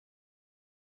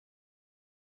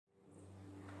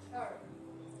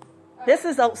This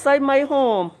is outside my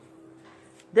home.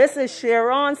 This is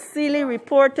Sharon Seeley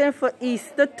reporting for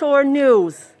Easter Tour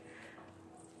News.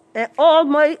 And all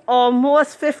my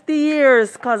almost 50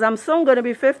 years, because I'm soon going to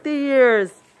be 50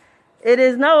 years. It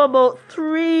is now about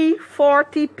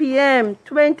 3:40 p.m.,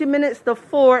 20 minutes to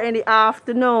 4 in the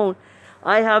afternoon.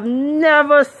 I have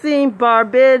never seen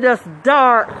Barbados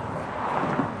dark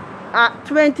at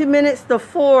 20 minutes to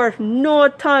 4, no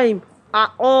time at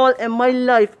all in my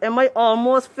life, in my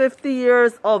almost 50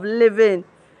 years of living.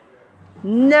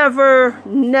 Never,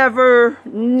 never,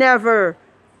 never.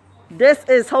 This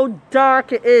is how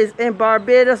dark it is in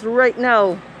Barbados right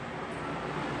now.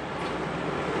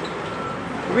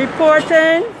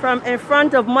 Reporting from in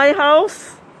front of my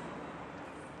house,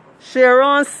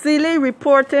 Sharon Seeley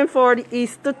reporting for the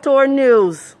Easter Tour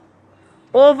News.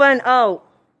 Over and out.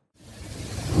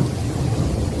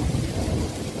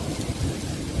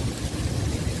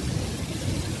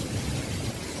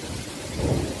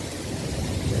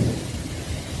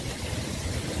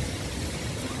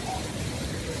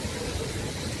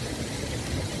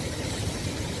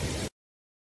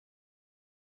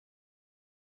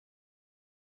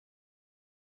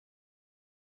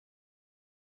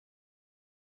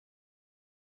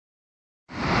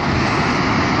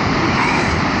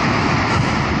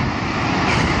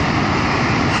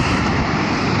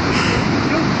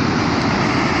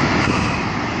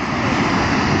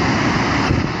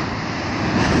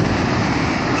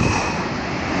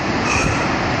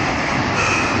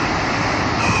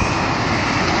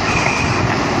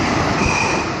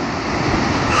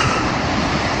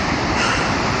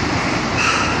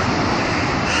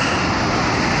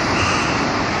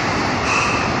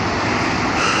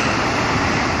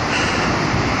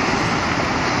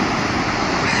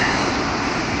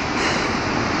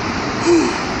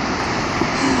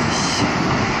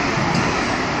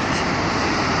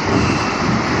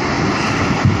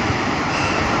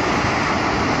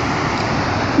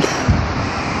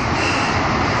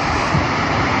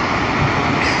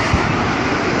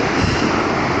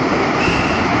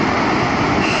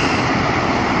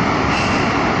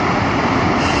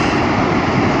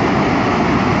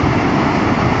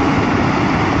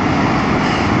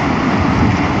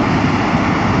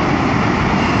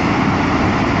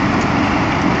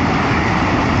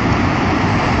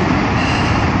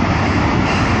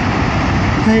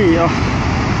哎呀，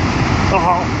不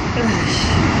好！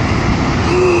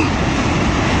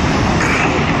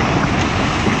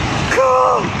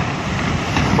靠！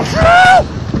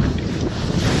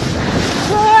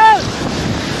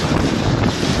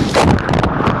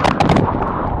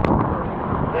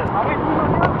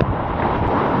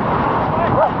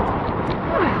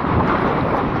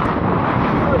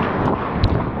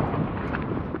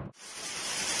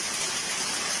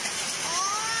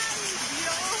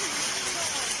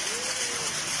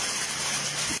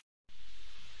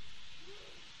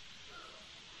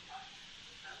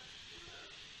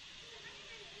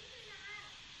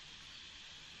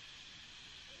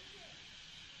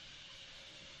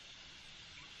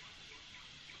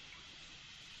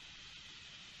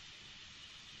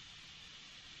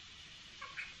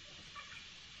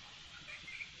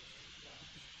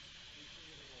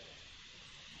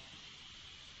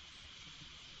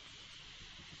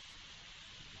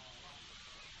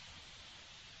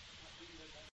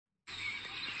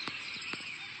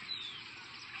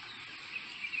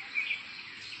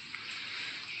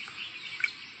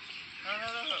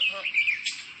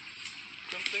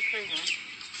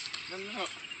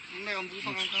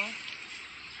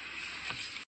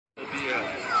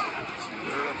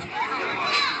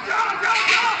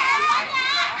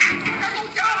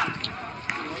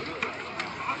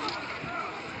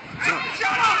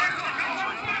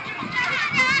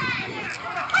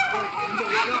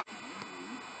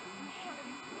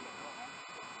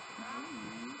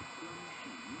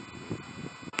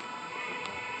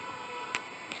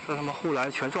这他妈护栏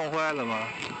全撞坏了吗？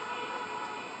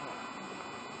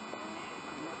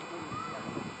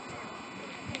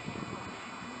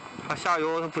它下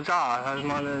游它不炸，它他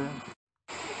妈的。